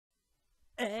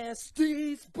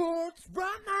SD Sports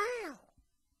right now.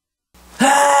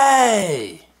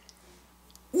 Hey!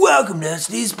 Welcome to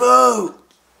SD Sports.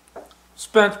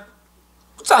 Spence,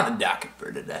 what's on the docket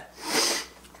for today?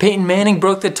 Peyton Manning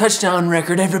broke the touchdown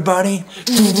record, everybody.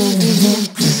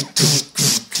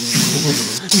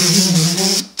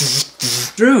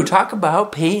 Drew, talk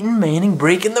about Peyton Manning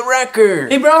breaking the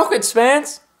record. He broke it,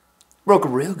 Spence. Broke it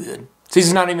real good.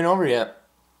 Season's not even over yet.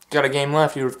 Got a game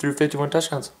left. He threw 51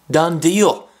 touchdowns. Done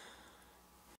deal.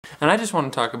 And I just want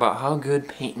to talk about how good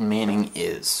Peyton Manning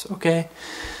is, okay?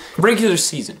 Regular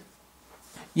season.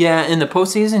 Yeah, in the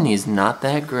postseason, he's not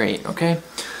that great, okay?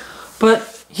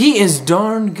 But he is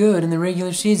darn good in the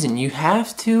regular season. You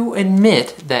have to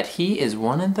admit that he is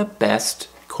one of the best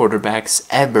quarterbacks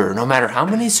ever, no matter how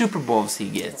many Super Bowls he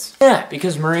gets. Yeah,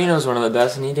 because Marino's one of the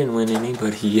best, and he didn't win any,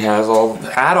 but he had all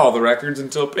the records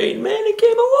until Peyton Manning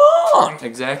came along.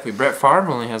 Exactly. Bret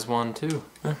Favre only has one, too.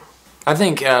 Yeah. I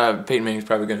think Peyton Manning's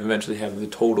probably going to eventually have the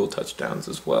total touchdowns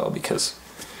as well, because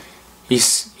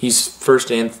he's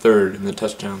first and third in the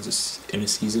touchdowns in a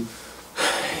season.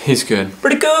 He's good.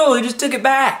 Pretty cool. He just took it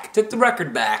back. Took the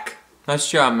record back. Nice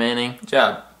job, Manning. Good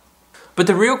job. But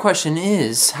the real question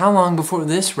is, how long before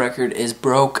this record is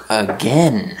broke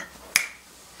again?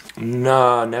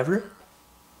 No, never.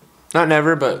 Not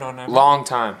never, but never. Long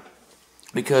time.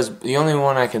 Because the only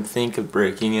one I can think of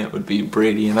breaking it would be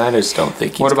Brady, and I just don't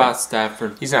think he's What about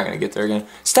Stafford? He's not going to get there again.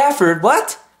 Stafford,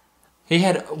 what? He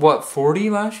had, what, 40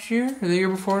 last year? Or the year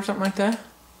before, something like that?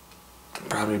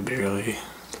 Probably barely.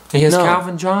 He has No.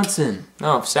 Calvin Johnson.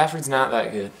 No, Stafford's not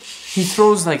that good. He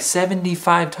throws like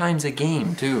 75 times a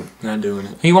game, too. Not doing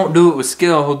it. He won't do it with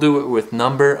skill, he'll do it with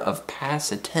number of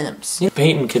pass attempts.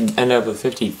 Peyton could end up with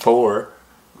 54.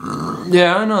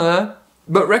 Yeah, I know that.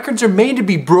 But records are made to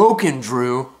be broken,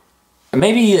 Drew.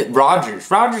 Maybe Rodgers.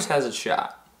 Rodgers has a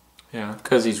shot. Yeah.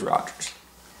 Because he's Rodgers.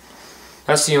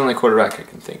 That's the only quarterback I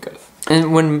can think of.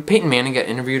 And when Peyton Manning got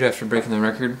interviewed after breaking the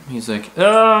record, he's like,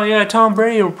 oh yeah, Tom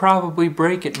Brady will probably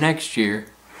break it next year.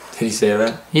 Did he say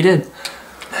that? He did.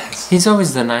 Nice. He's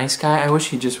always the nice guy. I wish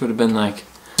he just would have been like,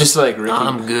 Just like Ricky.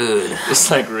 I'm good. Just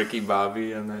like Ricky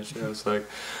Bobby on that show. It's like,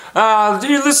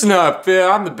 dude, listen up.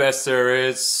 I'm the best there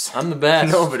is. I'm the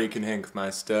best. Nobody can hang with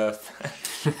my stuff.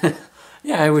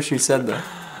 Yeah, I wish he said that.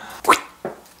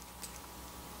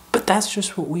 But that's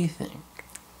just what we think.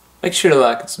 Make sure to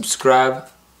like and subscribe.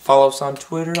 Follow us on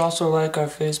Twitter. Also like our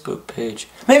Facebook page.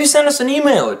 Maybe send us an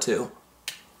email or two.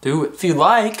 Do it. If you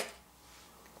like.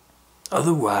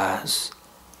 Otherwise,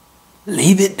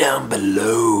 leave it down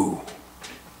below.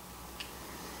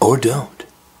 Or don't.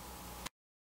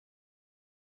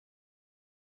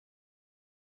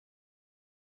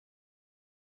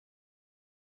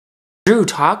 Drew,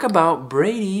 talk about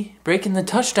Brady breaking the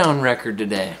touchdown record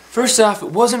today. First off,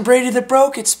 it wasn't Brady that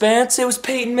broke it, Spence. It was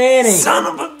Peyton Manning. Son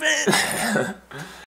of a bitch!